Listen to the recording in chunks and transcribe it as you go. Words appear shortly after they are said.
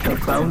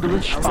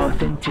Boundless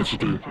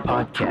Authenticity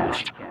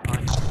Podcast.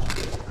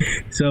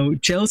 So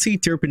Chelsey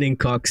Turpening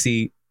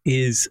Coxsey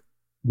is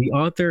the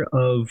author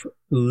of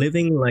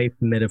Living Life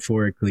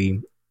Metaphorically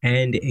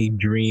and a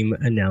Dream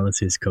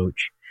Analysis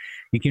Coach.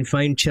 You can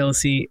find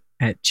Chelsey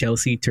at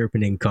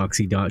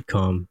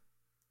chelseaturpeningcoxsey.com.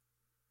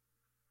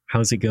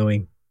 How's it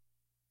going?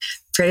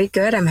 Pretty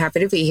good. I'm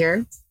happy to be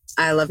here.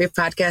 I love your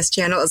podcast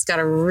channel. It's got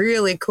a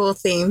really cool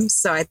theme,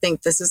 so I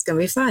think this is going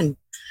to be fun.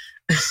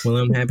 Well,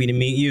 I'm happy to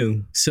meet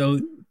you.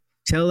 So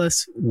tell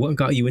us what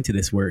got you into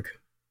this work.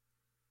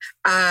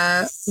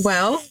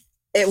 Well,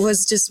 it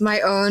was just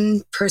my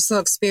own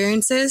personal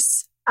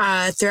experiences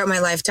throughout my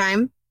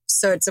lifetime.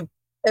 So it's a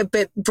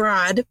bit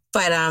broad,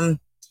 but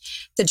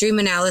the dream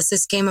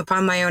analysis came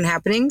upon my own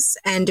happenings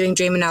and doing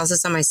dream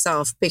analysis on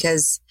myself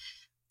because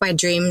my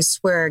dreams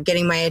were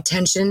getting my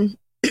attention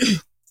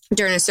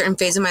during a certain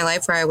phase of my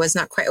life where I was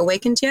not quite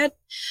awakened yet.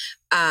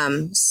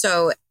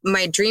 So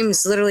my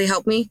dreams literally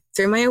helped me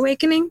through my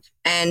awakening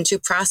and to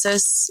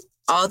process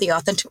all the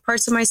authentic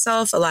parts of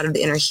myself, a lot of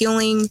the inner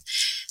healing,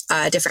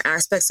 different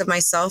aspects of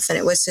myself. And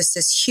it was just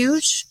this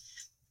huge,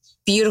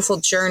 beautiful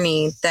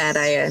journey that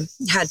I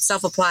had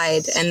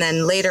self-applied. And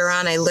then later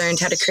on, I learned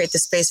how to create the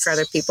space for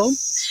other people.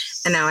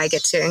 And now I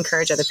get to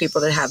encourage other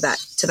people to have that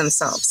to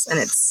themselves. And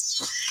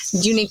it's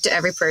unique to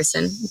every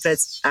person, but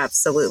it's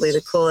absolutely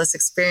the coolest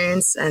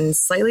experience and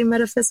slightly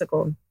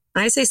metaphysical.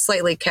 And I say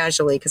slightly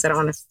casually because I don't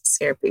want to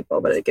scare people,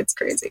 but it gets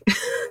crazy.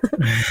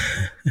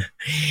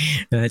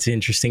 That's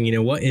interesting. You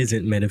know, what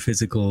isn't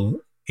metaphysical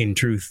in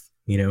truth?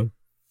 You know,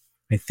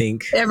 I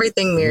think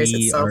everything mirrors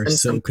itself. We are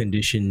so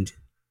conditioned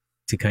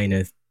to kind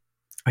of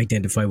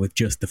identify with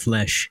just the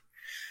flesh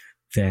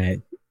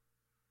that,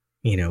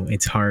 you know,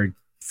 it's hard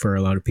for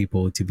a lot of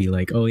people to be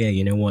like, oh yeah,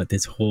 you know what?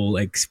 This whole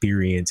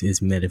experience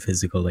is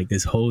metaphysical. Like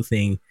this whole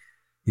thing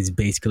is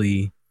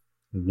basically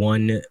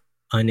one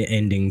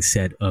unending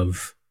set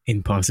of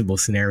impossible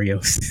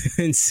scenarios.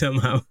 And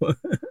somehow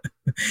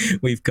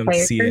we've come to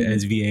see it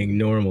as being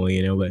normal,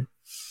 you know, but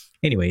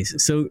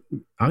anyways, so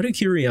out of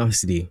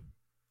curiosity,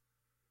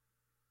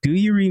 do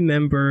you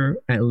remember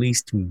at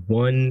least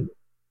one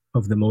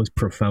of the most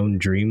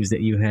profound dreams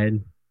that you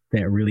had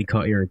that really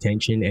caught your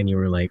attention and you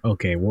were like,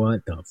 okay,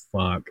 what the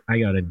fuck? I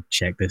gotta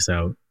check this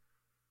out.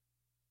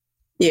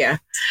 Yeah.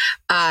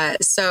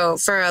 So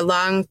for a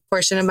long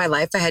portion of my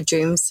life, I had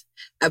dreams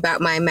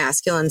about my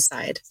masculine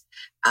side,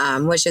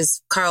 which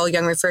is Carl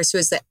Jung refers to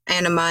as the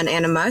anima and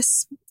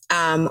animus.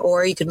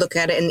 Or you could look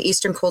at it in the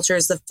Eastern culture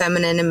as the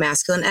feminine and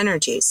masculine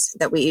energies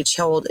that we each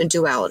hold in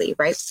duality,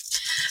 right?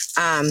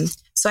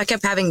 So I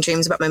kept having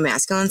dreams about my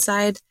masculine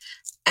side.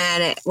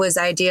 And it was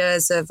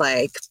ideas of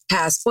like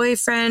past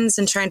boyfriends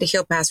and trying to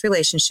heal past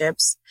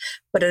relationships.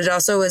 But it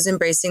also was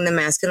embracing the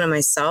masculine in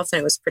myself.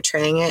 And it was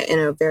portraying it in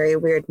a very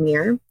weird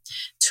mirror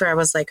to where I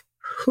was like,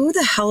 who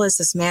the hell is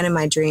this man in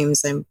my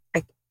dreams? It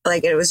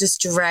was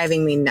just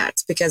driving me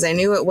nuts because I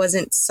knew it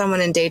wasn't someone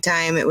in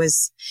daytime. It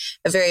was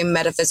a very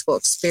metaphysical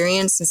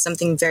experience and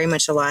something very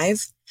much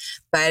alive.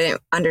 But I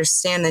didn't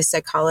understand the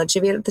psychology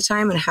of it at the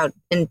time and how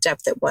in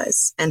depth it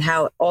was and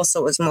how it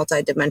also was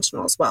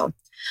multidimensional as well.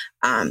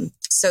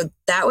 So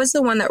that was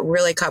the one that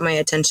really caught my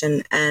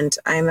attention. And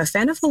I'm a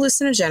fan of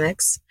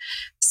hallucinogenics.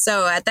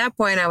 So at that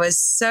point, I was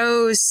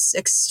so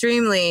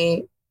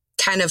extremely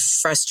kind of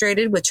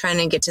frustrated with trying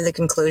to get to the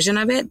conclusion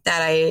of it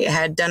that I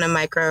had done a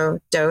micro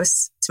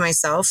dose to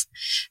myself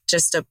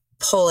just to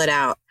pull it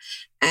out.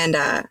 And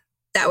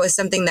that was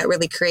something that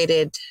really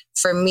created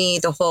for me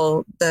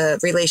the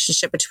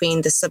relationship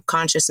between the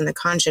subconscious and the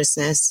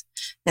consciousness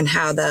and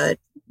how the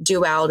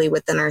duality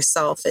within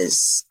ourself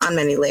is on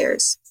many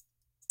layers.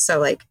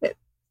 So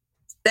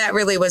that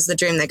really was the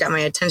dream that got my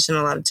attention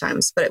a lot of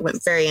times, but it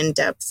went very in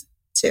depth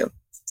too.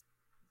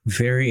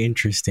 Very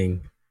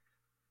interesting.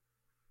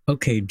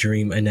 Okay,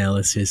 dream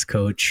analysis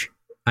coach.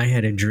 I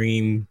had a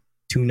dream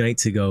 2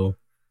 nights ago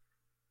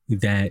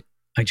that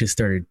I just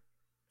started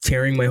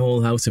tearing my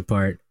whole house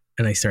apart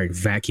and I started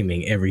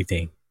vacuuming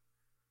everything.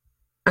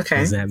 Okay.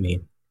 What does that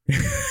mean?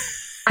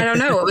 I don't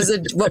know.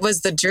 What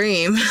was the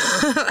dream?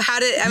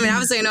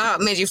 Obviously I know how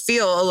it made you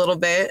feel a little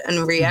bit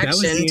and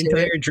reaction. That was the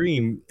entire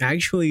dream.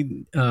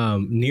 Actually,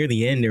 near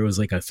the end, there was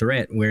like a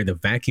threat where the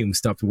vacuum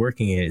stopped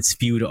working and it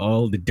spewed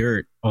all the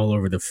dirt all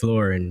over the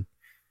floor. And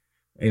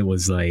it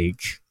was like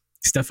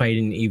stuff I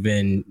didn't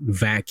even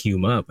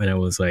vacuum up. And I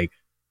was like,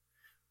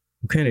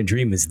 what kind of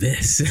dream is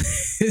this?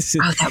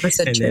 Oh, that was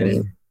a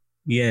dream.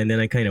 And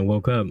then I kind of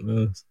woke up.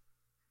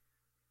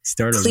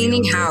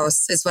 Cleaning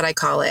house is what I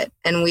call it.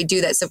 And we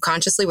do that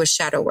subconsciously with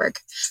shadow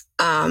work.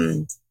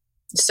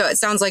 So it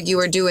sounds like you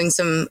were doing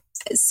some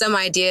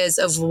ideas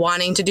of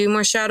wanting to do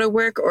more shadow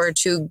work or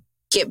to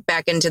get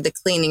back into the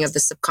cleaning of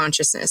the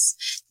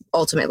subconsciousness,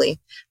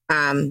 ultimately.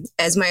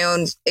 As my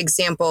own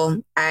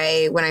example,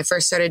 when I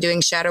first started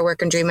doing shadow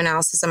work and dream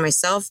analysis on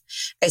myself,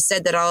 I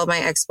said that all of my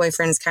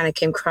ex-boyfriends kind of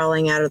came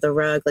crawling out of the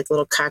rug like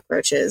little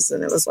cockroaches.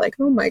 And it was like,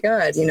 oh my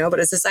God, but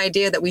it's this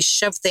idea that we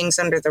shove things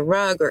under the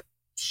rug or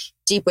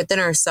deep within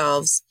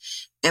ourselves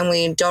and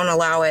we don't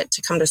allow it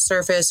to come to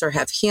surface or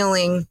have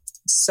healing.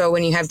 So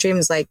when you have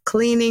dreams like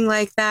cleaning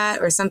like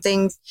that or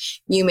something,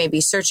 you may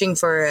be searching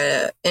for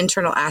an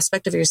internal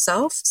aspect of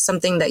yourself,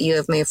 something that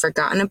you may have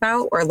forgotten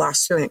about or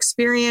lost through an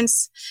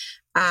experience.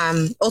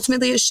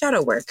 Ultimately, it's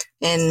shadow work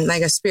in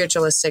like a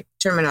spiritualistic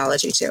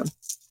terminology too.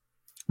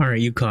 All right,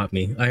 you caught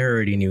me. I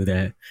already knew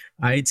that.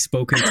 I'd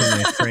spoken to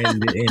my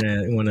friend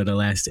in one of the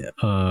last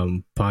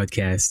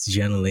podcasts,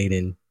 Jenna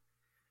Layden,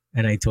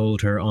 and I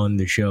told her on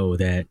the show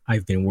that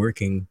I've been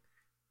working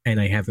and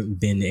I haven't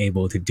been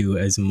able to do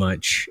as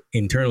much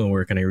internal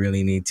work, and I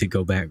really need to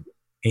go back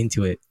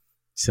into it.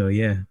 So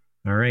yeah,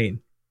 all right.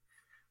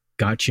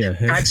 Gotcha.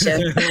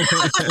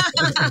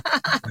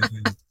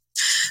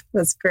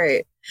 That's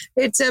great.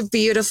 It's a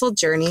beautiful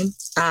journey.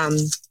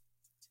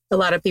 A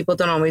lot of people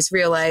don't always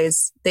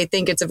realize, they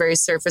think it's a very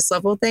surface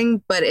level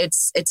thing, but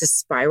it's a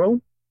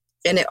spiral,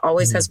 and it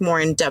always has more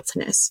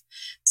in-depthness.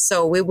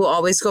 So we will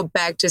always go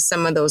back to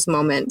some of those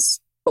moments,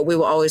 but we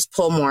will always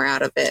pull more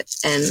out of it.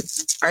 And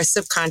our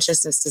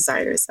subconsciousness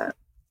desires that.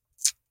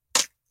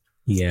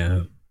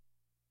 Yeah.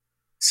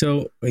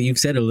 So you've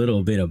said a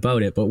little bit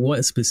about it, but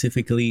what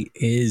specifically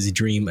is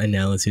dream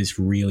analysis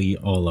really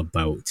all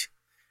about?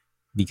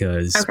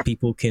 Because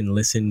people can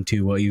listen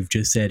to what you've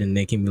just said and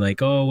they can be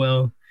like, oh,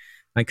 well,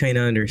 I kind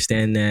of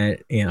understand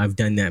that. And I've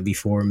done that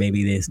before.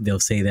 Maybe they'll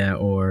say that,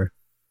 or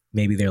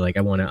maybe they're like,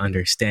 I want to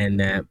understand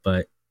that.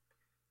 But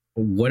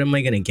what am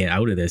I going to get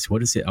out of this?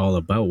 What is it all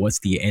about? What's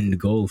the end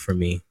goal for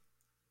me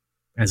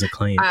as a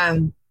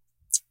client?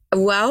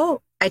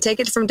 Well, I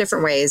take it from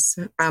different ways.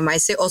 I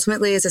say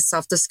ultimately it's a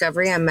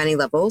self-discovery on many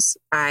levels.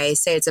 I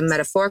say it's a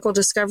metaphorical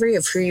discovery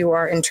of who you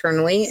are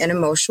internally and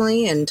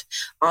emotionally, and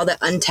all the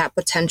untapped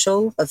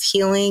potential of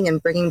healing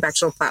and bringing back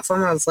to a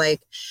platform of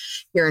like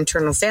your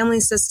internal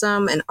family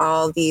system and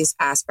all these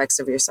aspects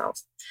of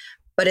yourself.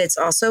 But it's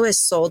also a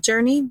soul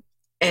journey,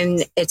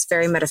 and it's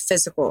very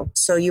metaphysical.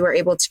 So you are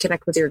able to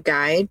connect with your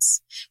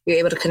guides. You're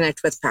able to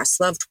connect with past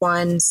loved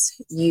ones.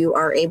 You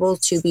are able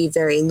to be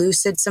very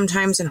lucid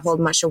sometimes and hold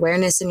much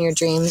awareness in your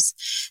dreams,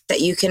 that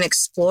you can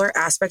explore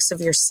aspects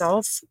of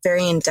yourself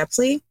very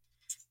in-depthly.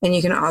 And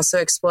you can also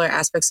explore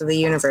aspects of the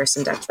universe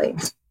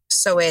in-depthly.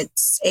 So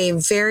it's a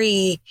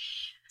very,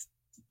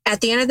 at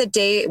the end of the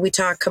day, we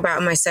talk about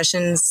in my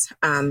sessions,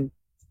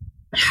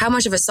 how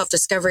much of a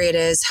self-discovery it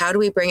is. How do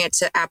we bring it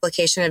to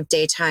application of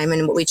daytime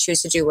and what we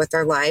choose to do with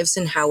our lives,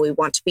 and how we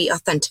want to be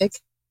authentic,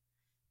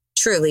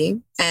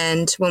 truly.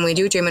 And when we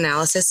do dream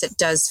analysis, it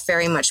does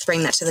very much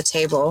bring that to the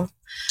table,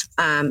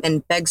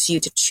 and begs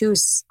you to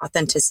choose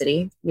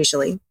authenticity.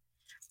 Usually,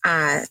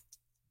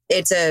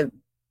 it's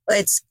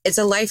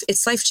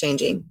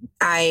life-changing.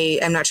 I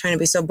am not trying to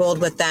be so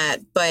bold with that,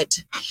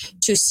 but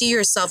to see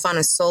yourself on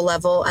a soul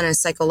level and a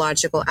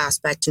psychological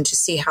aspect, and to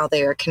see how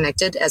they are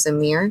connected as a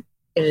mirror,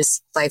 it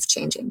is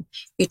life-changing.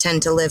 You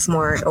tend to live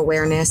more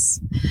awareness,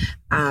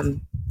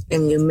 and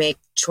you make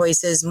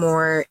choices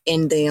more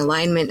in the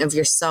alignment of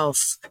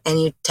yourself,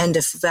 and you tend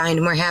to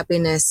find more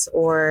happiness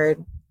or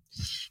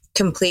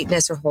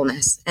completeness or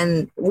wholeness.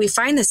 And we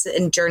find this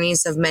in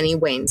journeys of many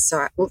lanes.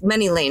 So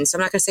many lanes. So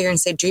I'm not going to sit here and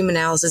say dream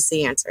analysis is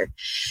the answer,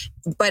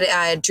 but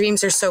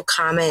dreams are so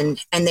common,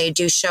 and they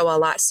do show a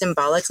lot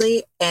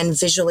symbolically and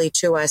visually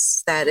to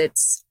us, that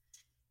it's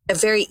a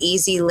very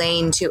easy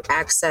lane to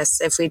access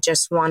if we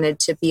just wanted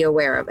to be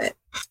aware of it.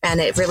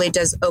 And it really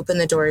does open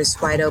the doors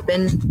wide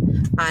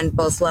open on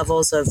both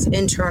levels of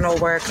internal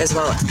work as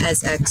well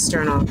as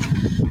external.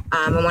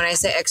 And when I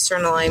say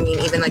external, I mean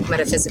even like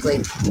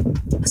metaphysically.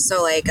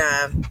 So like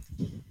the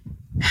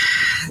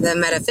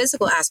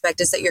metaphysical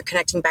aspect is that you're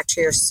connecting back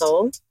to your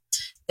soul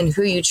and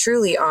who you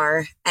truly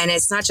are. And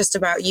it's not just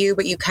about you,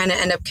 but you kind of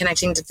end up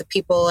connecting to the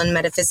people and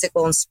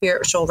metaphysical and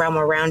spiritual realm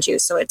around you.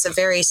 So it's a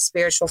very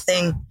spiritual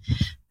thing.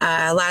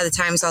 A lot of the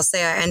times I'll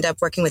say I end up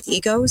working with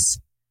egos,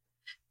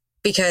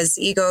 because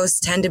egos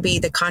tend to be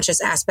the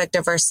conscious aspect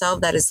of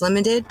ourselves that is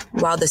limited,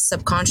 while the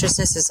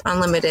subconsciousness is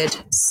unlimited.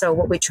 So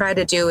what we try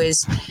to do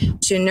is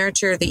to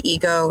nurture the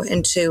ego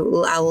and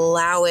to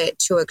allow it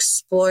to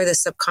explore the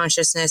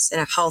subconsciousness in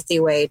a healthy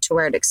way, to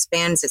where it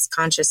expands its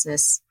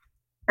consciousness,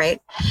 right?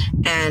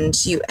 And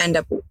you end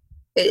up,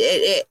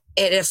 it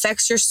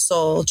affects your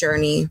soul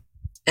journey,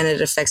 and it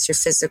affects your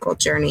physical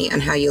journey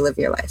and how you live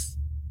your life.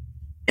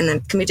 And then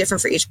it can be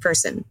different for each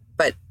person.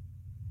 But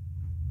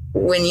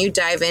when you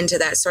dive into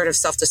that sort of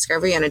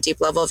self-discovery on a deep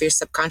level of your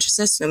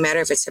subconsciousness, no matter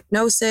if it's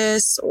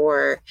hypnosis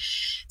or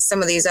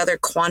some of these other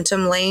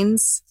quantum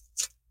lanes,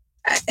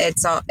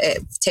 it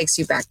takes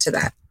you back to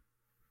that.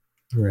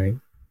 Right.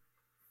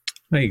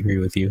 I agree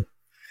with you.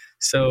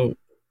 So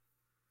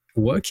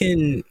what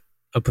can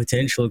a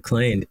potential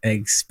client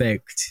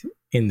expect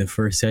in the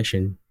first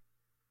session?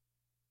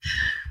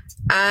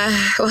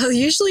 Well,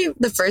 usually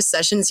the first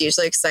session is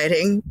usually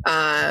exciting.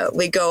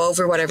 We go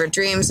over whatever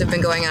dreams have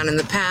been going on in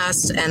the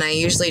past, and I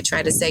usually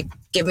try to say,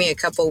 give me a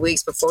couple of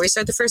weeks before we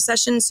start the first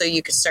session so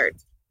you can start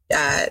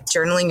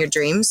journaling your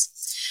dreams.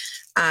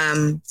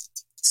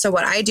 So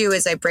what I do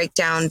is I break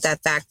down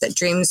that fact that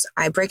dreams,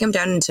 I break them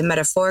down into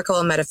metaphorical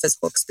and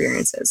metaphysical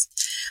experiences.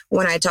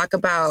 When I talk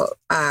about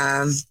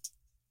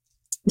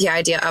the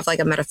idea of like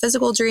a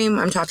metaphysical dream.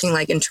 I'm talking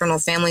like internal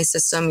family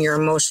system, your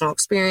emotional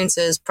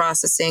experiences,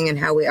 processing, and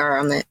how we are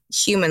on the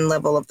human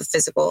level of the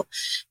physical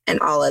and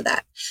all of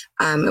that.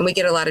 And we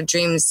get a lot of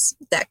dreams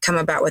that come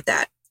about with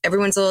that.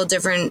 Everyone's a little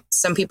different.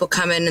 Some people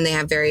come in and they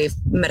have very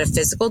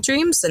metaphysical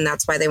dreams, and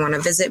that's why they want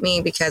to visit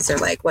me, because they're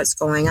like, what's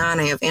going on?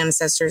 I have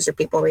ancestors or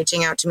people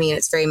reaching out to me, and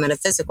it's very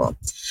metaphysical.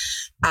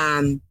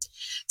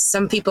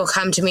 Some people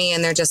come to me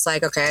and they're just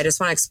like, okay, I just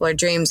want to explore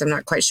dreams. I'm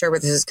not quite sure where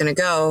this is going to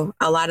go.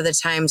 A lot of the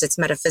times it's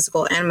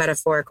metaphysical and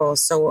metaphorical.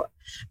 So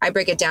I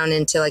break it down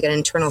into like an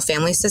internal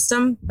family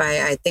system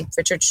by, I think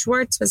Richard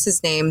Schwartz was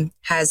his name,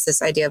 has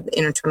this idea of the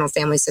internal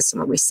family system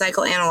where we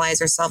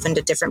psychoanalyze ourselves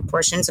into different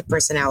portions of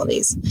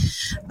personalities.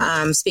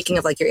 Speaking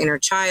of like your inner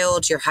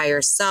child, your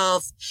higher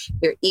self,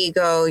 your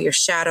ego, your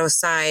shadow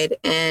side.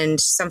 And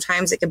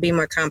sometimes it can be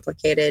more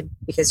complicated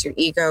because your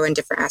ego and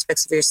different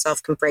aspects of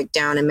yourself can break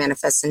down and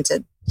manifest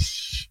into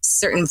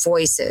certain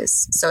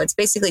voices. So it's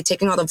basically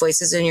taking all the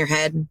voices in your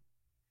head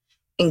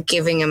and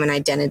giving them an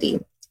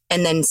identity,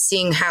 and then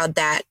seeing how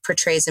that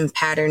portrays in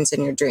patterns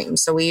in your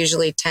dreams. So we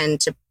usually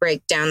tend to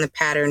break down the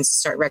patterns,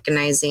 start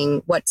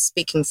recognizing what's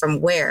speaking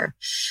from where.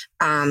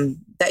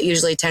 That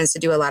usually tends to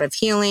do a lot of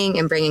healing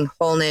and bringing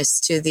wholeness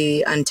to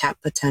the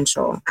untapped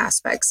potential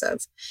aspects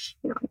of,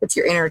 if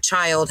your inner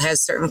child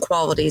has certain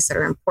qualities that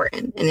are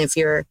important. And if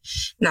you're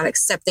not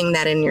accepting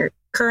that in your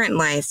current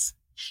life,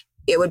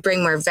 it would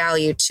bring more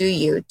value to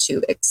you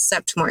to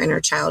accept more inner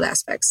child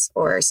aspects.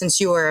 Or since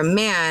you are a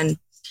man,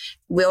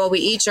 we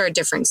each are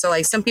different. So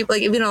like some people,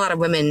 like even a lot of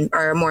women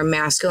are more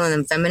masculine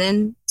than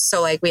feminine.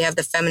 So like we have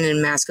the feminine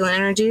and masculine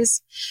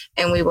energies,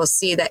 and we will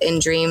see that in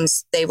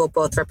dreams, they will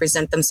both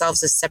represent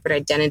themselves as separate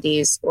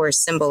identities or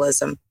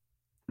symbolism.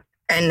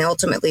 And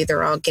ultimately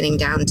they're all getting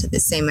down to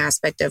the same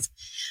aspect of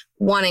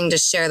wanting to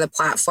share the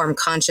platform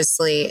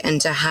consciously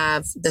and to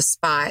have the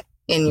spot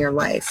in your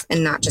life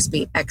and not just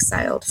be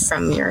exiled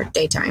from your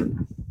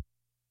daytime.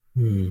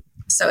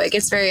 So it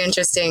gets very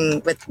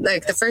interesting with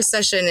like the first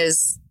session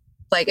is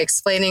like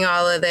explaining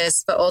all of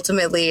this, but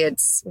ultimately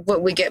it's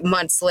what we get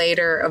months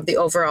later of the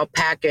overall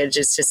package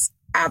is just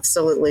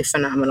absolutely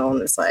phenomenal.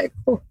 And it's like,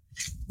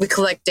 we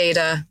collect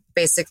data,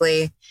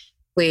 basically.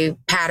 We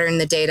pattern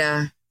the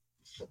data,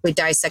 we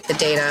dissect the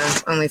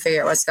data, and we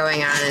figure out what's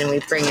going on, and we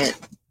bring it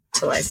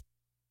to life.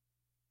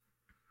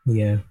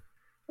 Yeah.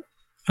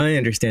 I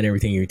understand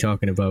everything you're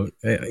talking about.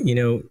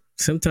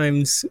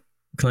 Sometimes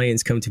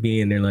clients come to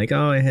me and they're like,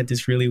 oh, I had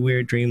this really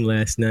weird dream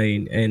last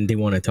night, and they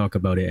want to talk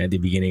about it at the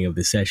beginning of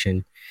the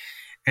session.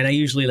 And I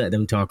usually let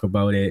them talk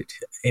about it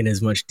in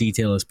as much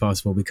detail as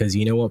possible, because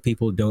you know what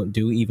people don't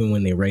do, even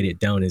when they write it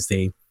down, is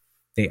they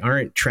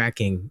aren't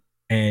tracking,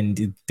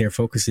 and their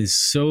focus is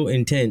so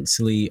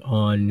intensely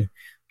on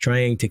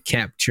trying to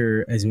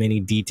capture as many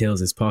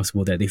details as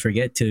possible that they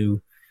forget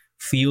to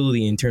feel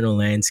the internal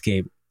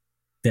landscape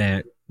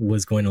that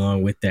was going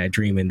along with that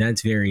dream. And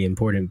that's very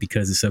important,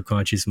 because the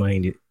subconscious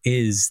mind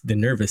is the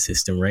nervous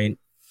system, right?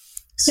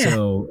 Yeah.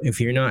 So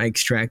if you're not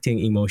extracting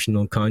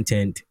emotional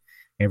content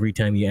every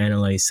time you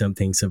analyze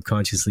something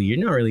subconsciously, you're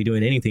not really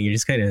doing anything. You're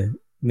just kind of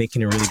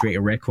making a really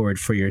great record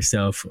for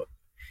yourself.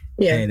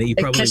 Yeah. And that you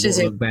probably won't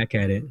look back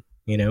at it,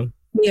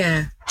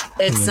 Yeah.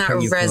 It's not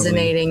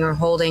resonating or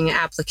holding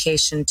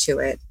application to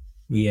it.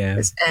 Yeah.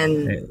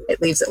 And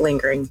it leaves it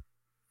lingering.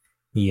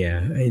 Yeah.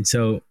 And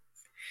so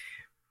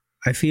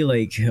I feel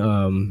like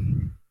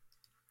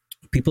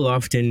people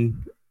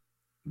often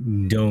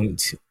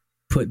don't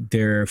put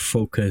their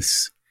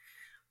focus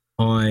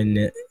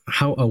on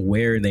how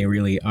aware they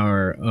really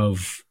are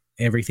of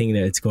everything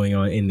that's going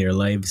on in their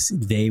lives.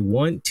 They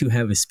want to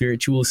have a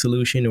spiritual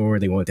solution, or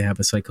they want to have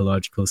a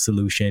psychological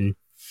solution,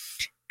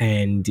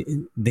 and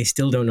they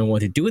still don't know what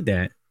to do with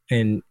that.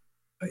 And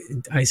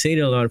I say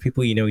to a lot of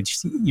people,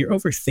 you're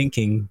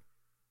overthinking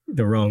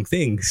the wrong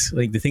things.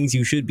 Like the things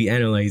you should be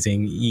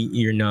analyzing,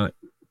 you're not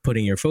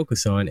putting your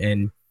focus on.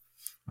 And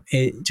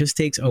it just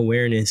takes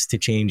awareness to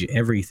change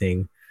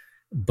everything.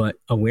 But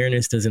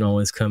awareness doesn't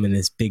always come in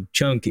this big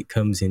chunk. It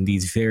comes in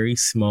these very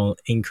small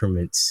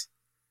increments,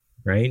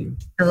 right?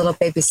 The little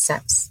baby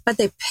steps. But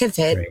they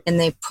pivot, right, and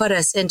they put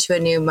us into a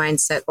new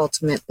mindset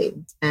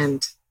ultimately.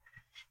 And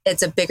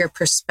it's a bigger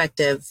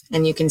perspective,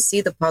 and you can see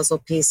the puzzle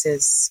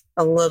pieces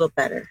a little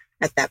better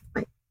at that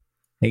point.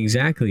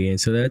 Exactly. And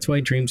so that's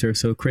why dreams are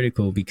so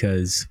critical,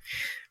 because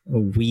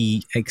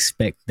we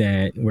expect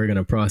that we're going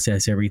to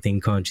process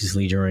everything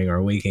consciously during our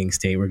waking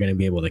state. We're going to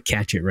be able to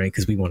catch it, right?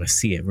 Because we want to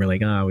see it. We're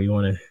like, we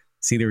want to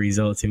see the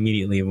results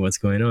immediately of what's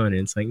going on. And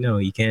it's like, no,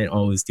 you can't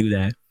always do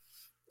that.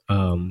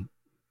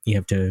 You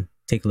have to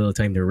take a little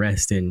time to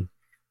rest, and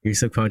your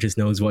subconscious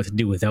knows what to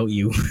do without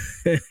you.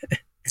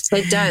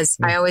 It does.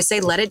 I always say,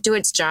 let it do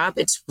its job.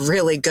 It's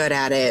really good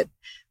at it.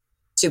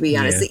 To be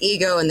honest, the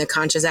ego and the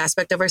conscious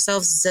aspect of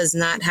ourselves does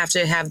not have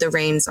to have the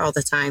reins all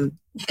the time.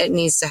 It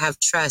needs to have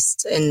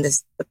trust in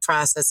the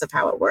process of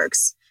how it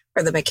works,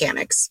 or the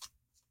mechanics.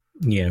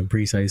 Yeah,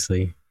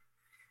 precisely.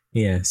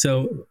 Yeah.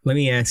 So let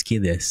me ask you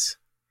this.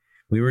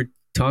 We were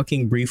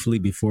talking briefly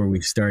before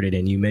we started,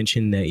 and you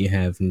mentioned that you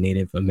have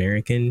Native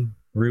American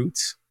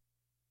roots.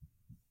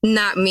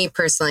 Not me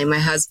personally, my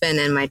husband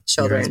and my Your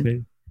children.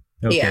 husband?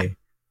 Okay. Yeah.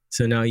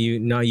 So not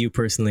you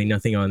personally,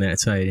 nothing on that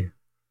side.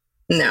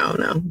 No.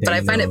 But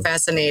I find it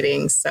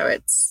fascinating. So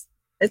it's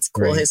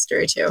cool Right.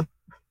 history too.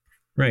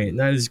 Right.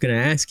 And I was going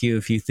to ask you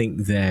if you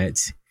think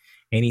that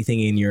anything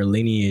in your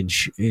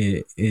lineage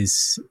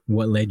is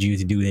what led you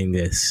to doing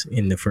this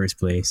in the first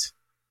place.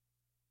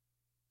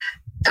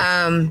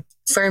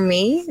 For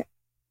me,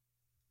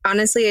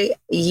 honestly,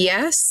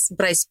 yes,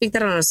 but I speak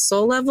that on a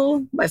soul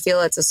level. I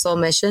feel it's a soul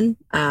mission.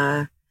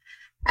 And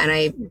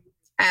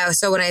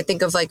so when I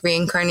think of like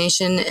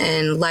reincarnation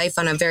and life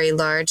on a very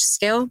large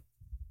scale,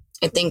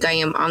 I think I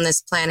am on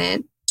this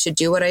planet to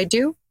do what I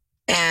do.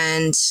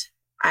 And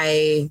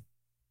I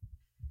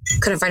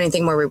couldn't find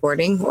anything more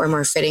rewarding or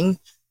more fitting.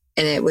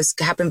 And it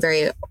happened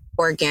very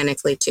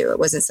organically too. It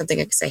wasn't something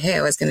I could say, hey,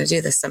 I was going to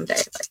do this someday.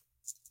 Like,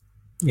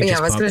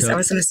 I was going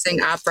to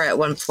sing opera at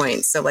one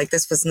point. So like,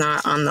 this was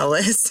not on the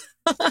list.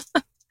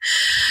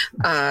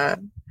 But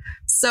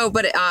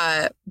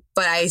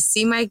I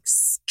see my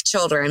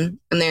children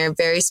and they're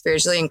very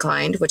spiritually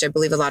inclined, which I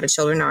believe a lot of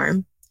children are.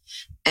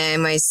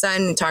 And my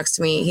son talks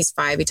to me, he's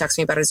 5, he talks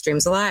to me about his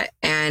dreams a lot.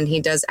 And he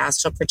does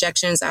astral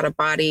projections out of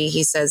body.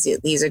 He says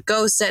he's a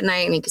ghost at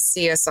night and he can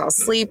see us all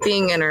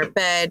sleeping in our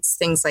beds,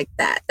 things like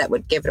that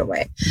would give it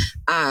away.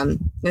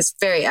 It's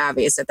very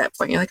obvious at that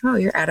point. You're like, oh,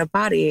 you're out of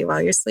body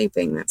while you're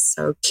sleeping. That's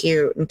so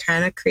cute and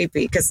kind of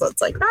creepy because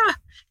it's like,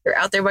 you're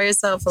out there by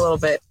yourself a little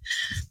bit.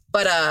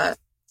 But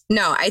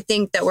no, I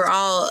think that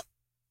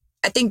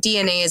I think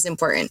DNA is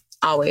important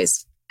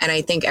always. And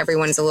I think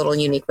everyone's a little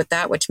unique with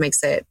that, which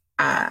makes it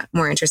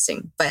more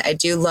interesting. But I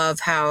do love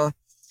how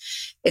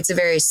it's a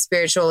very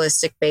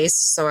spiritualistic base.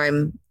 So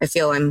I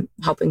feel I'm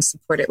helping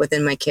support it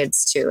within my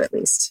kids too, at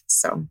least.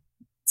 So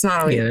it's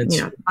not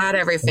always, not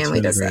every family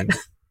really does great. That.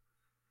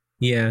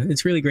 Yeah,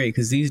 it's really great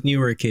because these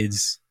newer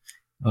kids,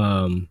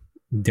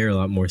 they're a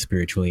lot more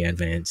spiritually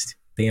advanced.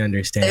 They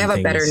understand. They have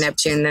a better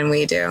Neptune than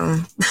we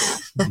do.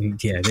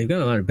 Yeah, they've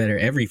got a lot of better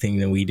everything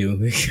than we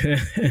do.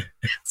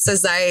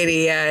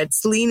 Society,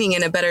 it's leaning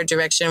in a better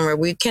direction where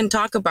we can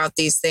talk about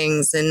these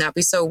things and not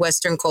be so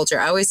Western culture.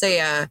 I always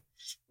say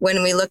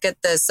when we look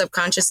at the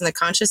subconscious and the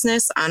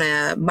consciousness on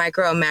a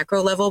micro and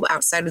macro level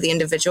outside of the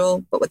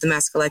individual, but with the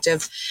mass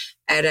collective,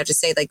 I'd have to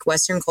say like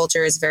Western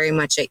culture is very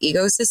much an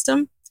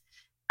ecosystem.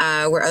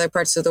 Where other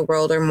parts of the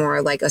world are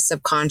more like a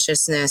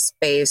subconsciousness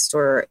based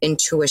or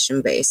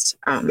intuition based.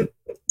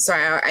 So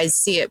I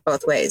see it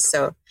both ways.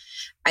 So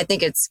I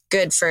think it's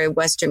good for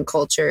Western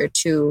culture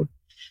to,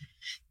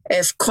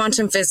 if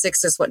quantum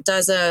physics is what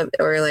does it,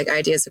 or like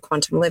ideas of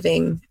quantum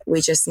living,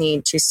 we just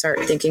need to start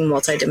thinking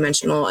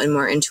multidimensional and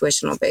more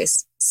intuitional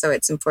based. So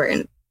it's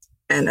important.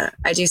 And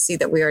I do see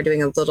that we are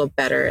doing a little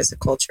better as a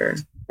culture,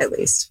 at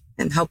least,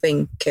 and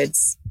helping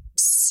kids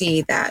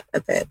see that a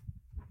bit.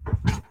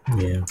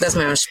 Yeah, that's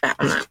my own spat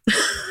on that.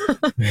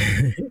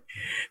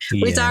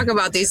 We talk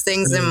about these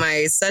things in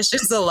my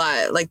sessions a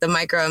lot, like the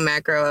micro and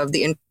macro of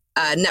the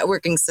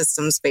networking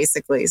systems,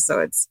 basically.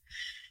 So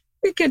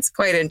it gets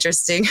quite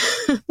interesting.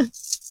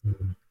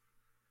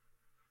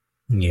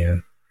 Yeah.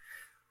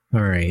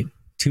 All right.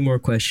 2 more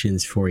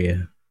questions for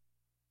you.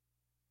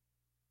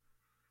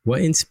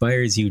 What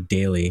inspires you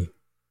daily?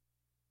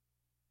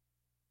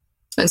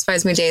 What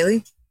inspires me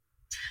daily?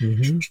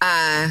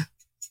 Mm-hmm.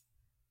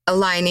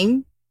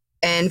 Aligning.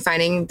 And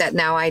finding that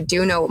now I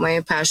do know what my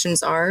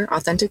passions are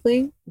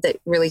authentically, that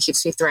really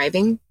keeps me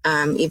thriving,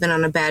 even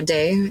on a bad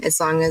day, as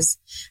long as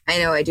I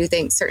know I do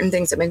certain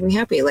things that make me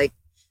happy, like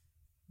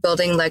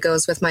building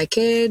Legos with my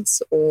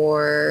kids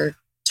or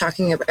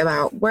talking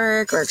about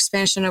work or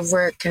expansion of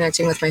work,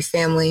 connecting with my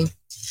family.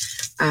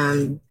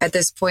 At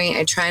this point,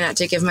 I try not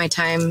to give my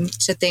time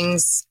to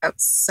things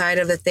outside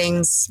of the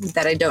things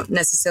that I don't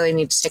necessarily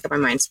need to take up my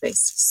mind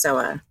space. So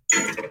I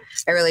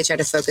really try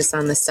to focus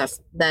on the stuff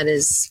that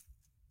is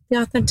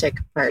the authentic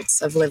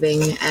parts of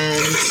living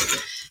and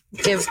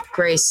give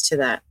grace to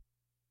that.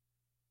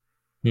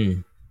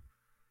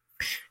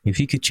 If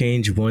you could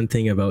change one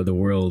thing about the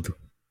world,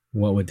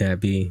 what would that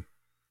be?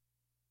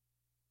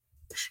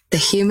 The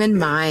human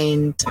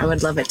mind. I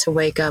would love it to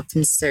wake up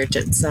and search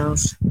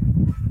itself.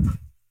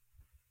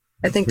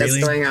 I think that's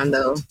going on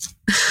though.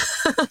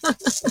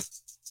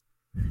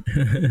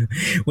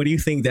 What do you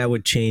think that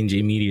would change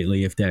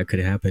immediately if that could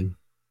happen?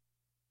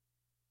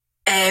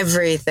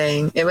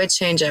 Everything. It would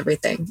change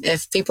everything.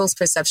 If people's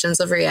perceptions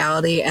of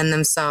reality and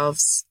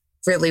themselves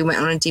really went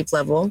on a deep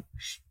level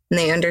and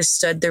they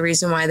understood the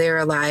reason why they're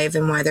alive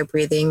and why they're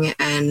breathing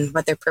and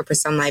what their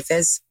purpose on life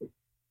is,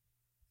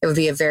 it would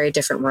be a very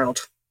different world.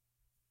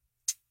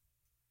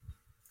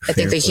 I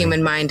think the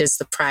human mind is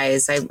the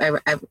prize.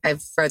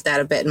 I've wrote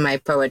that a bit in my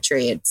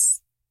poetry.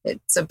 It's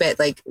a bit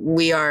like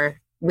we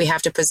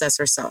have to possess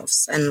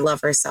ourselves and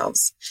love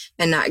ourselves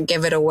and not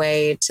give it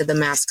away to the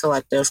mass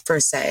collective per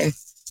se.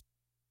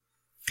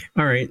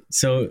 All right.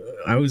 So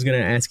I was going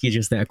to ask you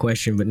just that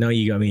question, but now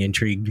you got me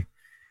intrigued.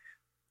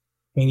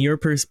 In your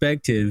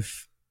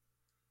perspective,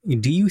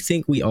 do you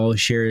think we all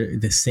share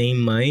the same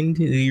mind?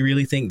 Do you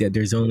really think that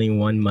there's only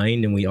one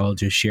mind and we all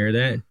just share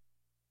that?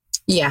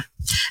 Yeah.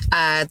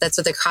 That's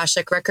what the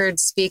Akashic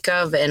records speak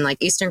of in like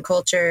Eastern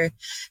culture.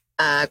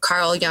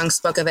 Carl Jung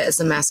spoke of it as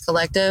the mass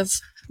collective,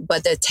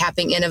 but the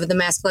tapping in of the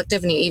mass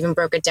collective, and he even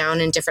broke it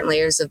down in different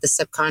layers of the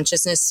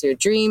subconsciousness through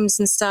dreams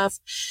and stuff.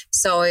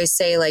 So I always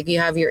say, like, you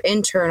have your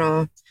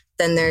internal,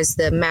 then there's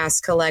the mass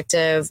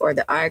collective or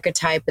the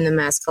archetype in the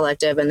mass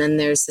collective, and then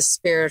there's the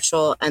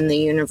spiritual and the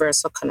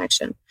universal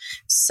connection.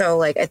 So,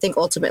 like, I think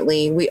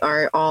ultimately we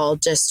are all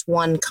just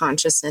one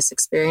consciousness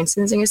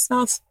experiencing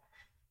itself,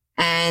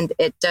 and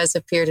it does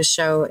appear to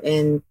show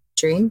in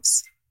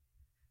dreams.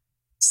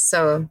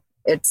 So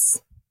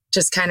it's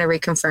just kind of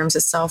reconfirms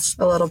itself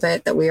a little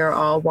bit that we are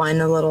all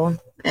one a little.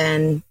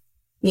 And,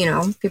 you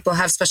know, people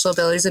have special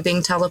abilities of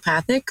being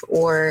telepathic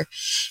or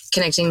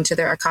connecting to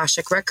their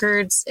Akashic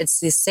records. It's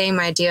the same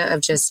idea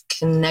of just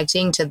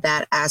connecting to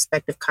that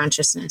aspect of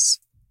consciousness.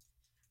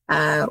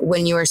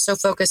 When you are so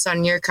focused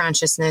on your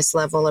consciousness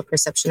level of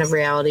perception of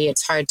reality,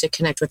 it's hard to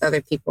connect with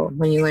other people.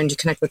 When you learn to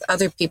connect with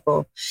other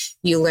people,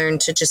 you learn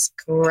to just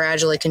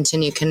gradually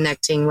continue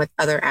connecting with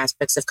other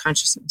aspects of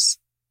consciousness.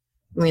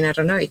 I mean, I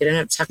don't know. You could end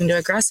up talking to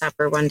a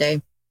grasshopper one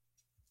day,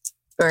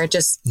 or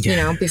just, you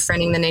know,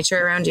 befriending the nature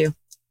around you.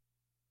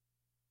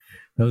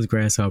 Those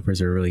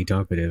grasshoppers are really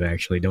talkative,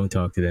 actually. Don't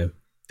talk to them.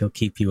 They'll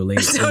keep you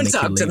late. Don't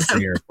talk to them for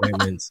your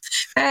appointments.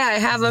 Hey, I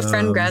have a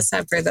friend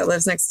grasshopper that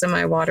lives next to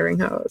my watering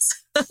hose.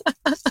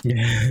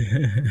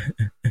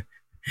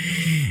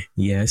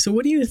 Yeah. So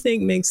what do you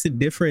think makes the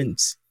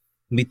difference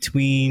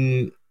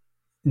between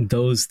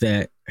those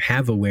that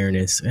have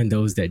awareness and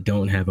those that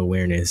don't have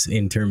awareness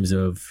in terms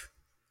of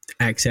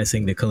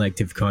accessing the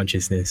collective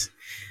consciousness?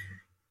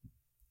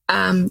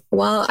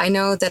 Well, I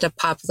know that a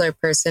popular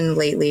person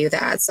lately,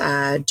 that's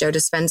Joe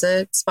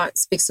Dispenza,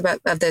 speaks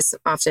about of this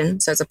often.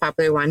 So it's a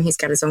popular one. He's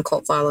got his own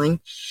cult following.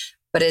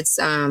 But it's,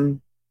 hold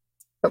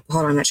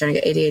on, I'm not trying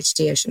to get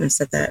ADHD. I shouldn't have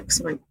said that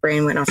because my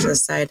brain went off to the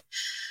side.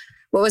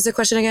 What was the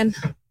question again?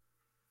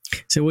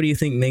 So what do you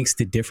think makes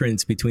the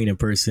difference between a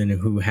person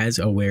who has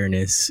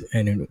awareness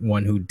and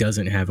one who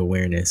doesn't have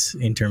awareness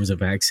in terms of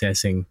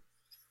accessing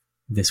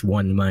this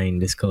one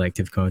mind, this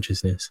collective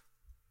consciousness?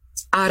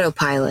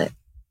 Autopilot.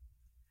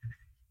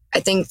 I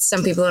think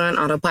some people are on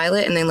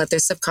autopilot and they let their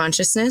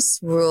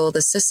subconsciousness rule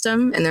the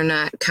system, and they're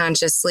not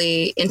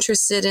consciously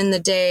interested in the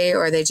day,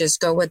 or they just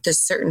go with this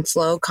certain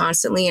flow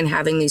constantly and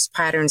having these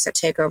patterns that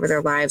take over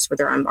their lives where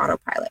they're on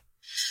autopilot.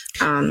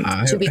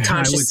 To be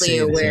consciously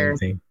aware.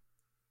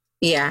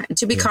 Yeah.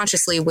 To be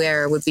consciously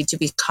aware would be to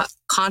be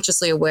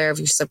consciously aware of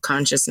your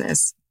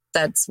subconsciousness.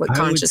 That's what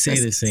consciousness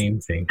is. I would say the same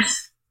thing.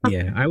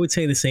 Yeah, I would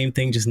say the same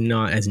thing, just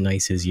not as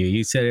nice as you.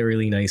 You said it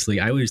really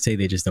nicely. I would say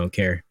they just don't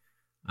care.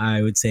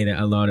 I would say that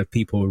a lot of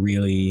people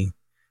really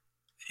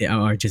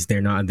are just,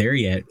 they're not there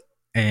yet.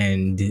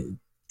 And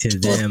to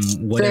them,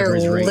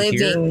 whatever's right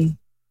here.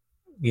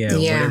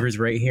 Whatever's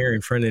right here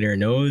in front of their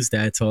nose,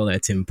 that's all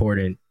that's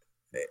important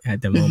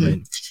at the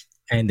moment.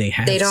 And they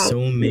have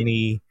so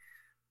many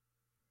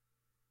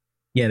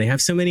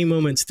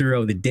moments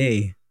throughout the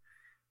day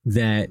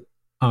that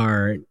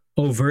are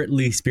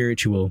overtly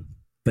spiritual,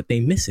 but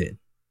they miss it,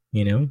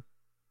 you know?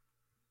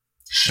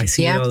 I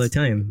see it all the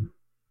time.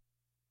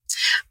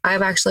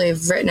 I've actually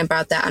written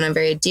about that on a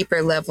very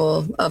deeper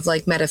level of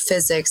like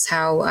metaphysics,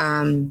 how,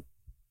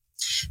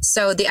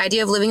 so the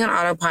idea of living on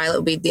autopilot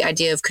would be the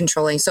idea of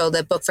controlling. So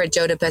the book for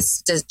Joe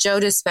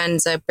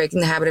Dispenza, Breaking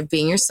the Habit of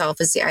Being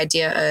Yourself, is the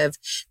idea of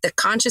the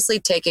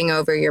consciously taking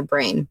over your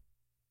brain.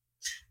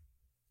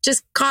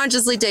 Just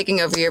consciously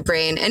taking over your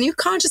brain, and you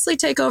consciously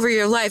take over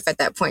your life at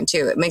that point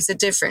too. It makes a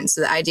difference,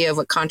 the idea of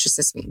what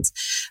consciousness means.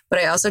 But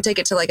I also take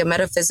it to like a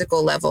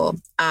metaphysical level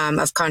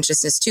of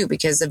consciousness too,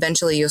 because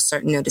eventually you'll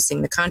start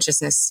noticing the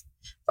consciousness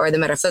or the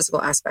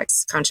metaphysical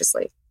aspects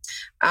consciously.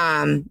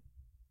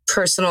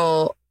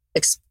 Personal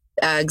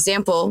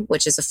example,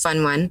 which is a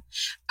fun one.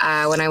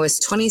 When I was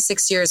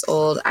 26 years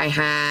old, I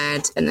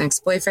had an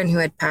ex-boyfriend who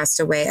had passed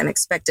away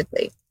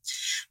unexpectedly.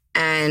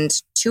 And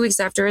 2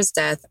 weeks after his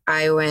death,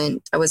 I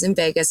was in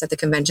Vegas at the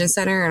convention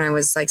center, and I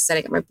was like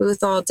setting up my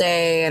booth all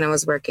day, and I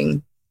was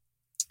working.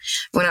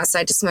 I went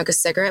outside to smoke a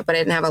cigarette, but I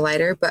didn't have a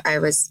lighter, but I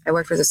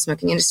worked for the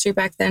smoking industry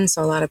back then.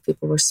 So a lot of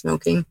people were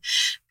smoking,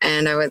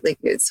 and I would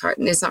it's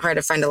not hard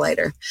to find a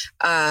lighter.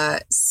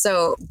 But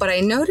I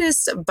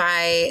noticed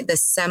by the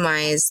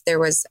semis, there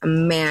was a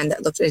man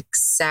that looked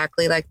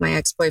exactly like my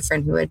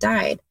ex-boyfriend who had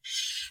died.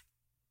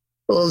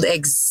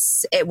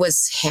 It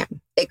was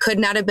him. It could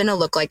not have been a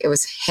lookalike. It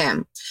was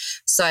him.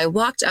 So I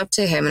walked up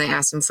to him and I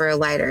asked him for a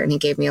lighter, and he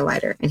gave me a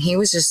lighter, and he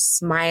was just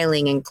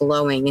smiling and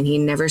glowing, and he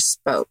never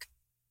spoke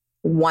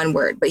one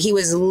word, but he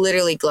was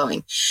literally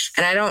glowing.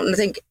 And I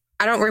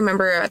don't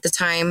remember at the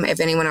time if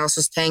anyone else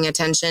was paying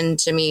attention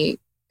to me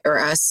or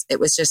us. It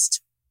was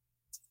just,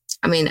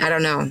 I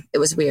don't know. It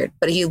was weird,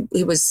 but he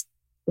was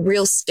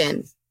real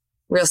skin.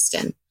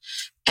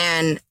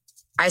 And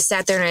I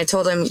sat there and I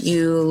told him,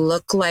 "You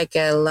look like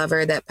a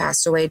lover that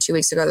passed away 2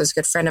 weeks ago. That was a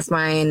good friend of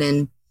mine."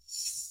 And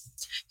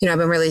I've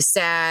been really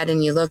sad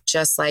and you look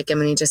just like him.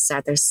 And he just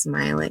sat there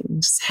smiling,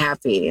 just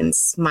happy and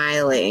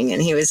smiling.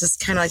 And he was just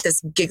kind of like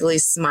this giggly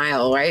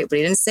smile, right? But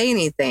he didn't say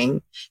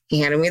anything. He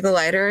handed me the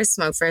lighter, I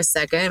smoked for a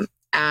second.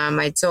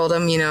 I told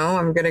him,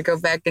 I'm going to go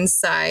back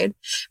inside.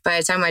 By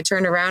the time I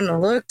turned around and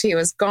looked, he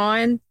was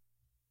gone.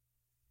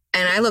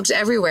 And I looked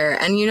everywhere.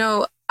 And,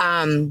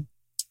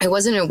 I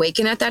wasn't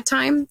awakened at that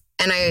time.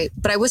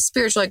 But I was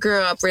spiritual. I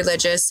grew up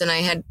religious and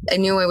I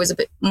knew I was a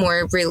bit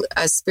more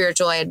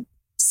spiritual. I had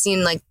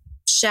seen like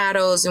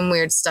shadows and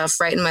weird stuff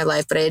right in my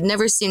life, but I had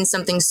never seen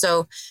something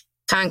so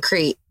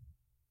concrete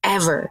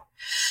ever.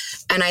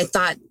 And I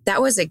thought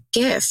that was a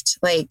gift.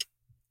 Like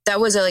that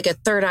was like a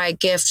third eye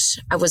gift.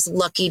 I was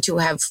lucky to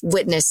have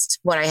witnessed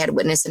what I had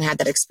witnessed and had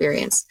that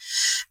experience.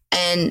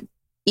 And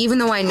even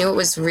though I knew it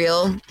was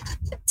real,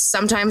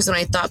 sometimes when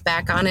I thought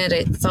back on it,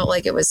 it felt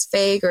like it was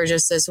fake or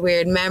just this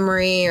weird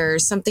memory or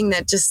something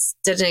that just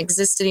didn't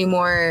exist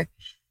anymore.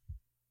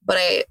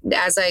 But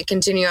as I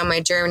continue on my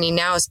journey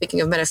now,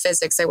 speaking of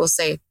metaphysics, I will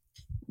say,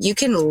 you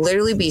can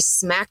literally be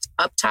smacked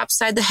up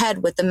topside the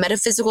head with a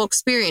metaphysical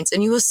experience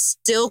and you will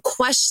still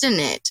question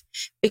it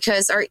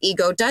because our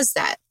ego does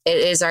that. It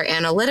is our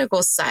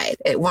analytical side.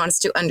 It wants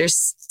to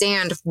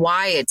understand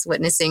why it's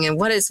witnessing and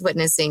what it's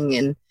witnessing,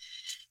 and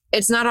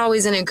it's not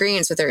always in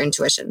agreement with their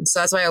intuition. So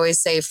that's why I always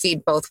say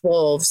feed both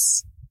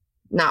wolves,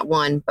 not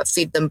one, but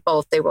feed them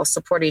both. They will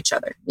support each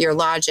other. Your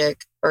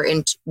logic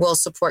will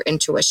support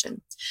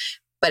intuition.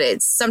 But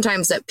it's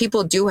sometimes that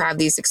people do have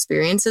these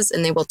experiences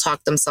and they will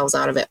talk themselves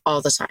out of it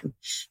all the time.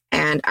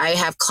 And I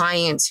have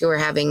clients who are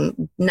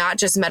having not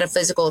just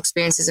metaphysical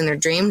experiences in their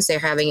dreams, they're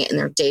having it in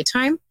their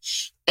daytime.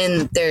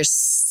 And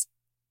there's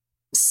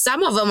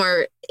some of them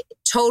are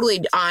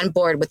totally on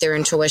board with their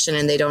intuition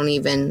and they don't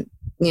even,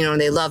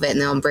 they love it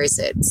and they'll embrace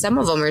it. Some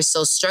of them are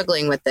still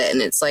struggling with it.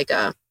 And it's like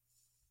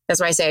that's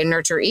why I say I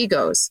nurture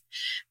egos.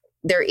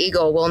 Their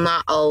ego will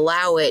not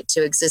allow it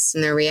to exist in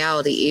their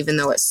reality, even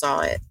though it saw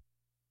it.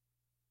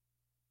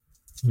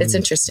 It's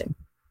interesting.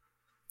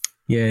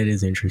 Yeah, it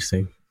is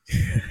interesting.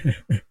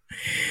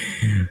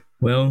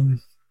 Well,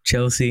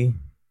 Chelsey,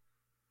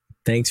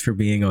 thanks for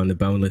being on the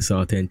Boundless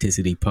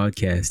Authenticity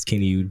podcast.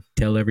 Can you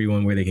tell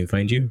everyone where they can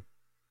find you?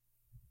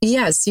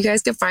 Yes, you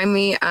guys can find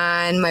me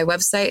on my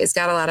website. It's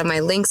got a lot of my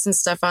links and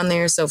stuff on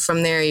there. So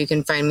from there, you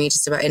can find me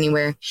just about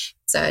anywhere.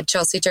 It's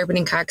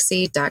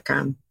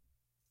ChelseyTurpeningCoxsey.com.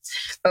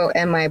 Oh,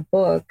 and my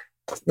book,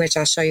 which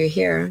I'll show you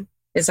here,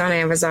 is on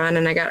Amazon.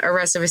 And I got a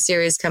rest of a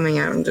series coming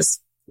out. I'm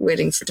just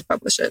waiting to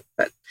publish it.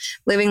 But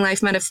Living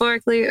Life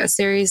Metaphorically, a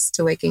series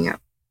to waking up.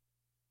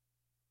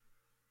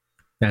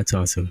 That's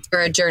awesome. Or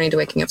a journey to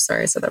waking up.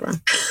 Sorry, I said that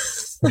wrong.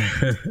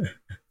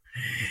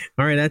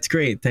 All right, that's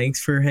great. Thanks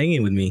for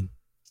hanging with me.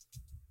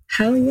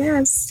 Hell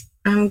yes.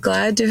 I'm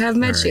glad to have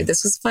met you.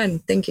 This was fun.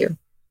 Thank you.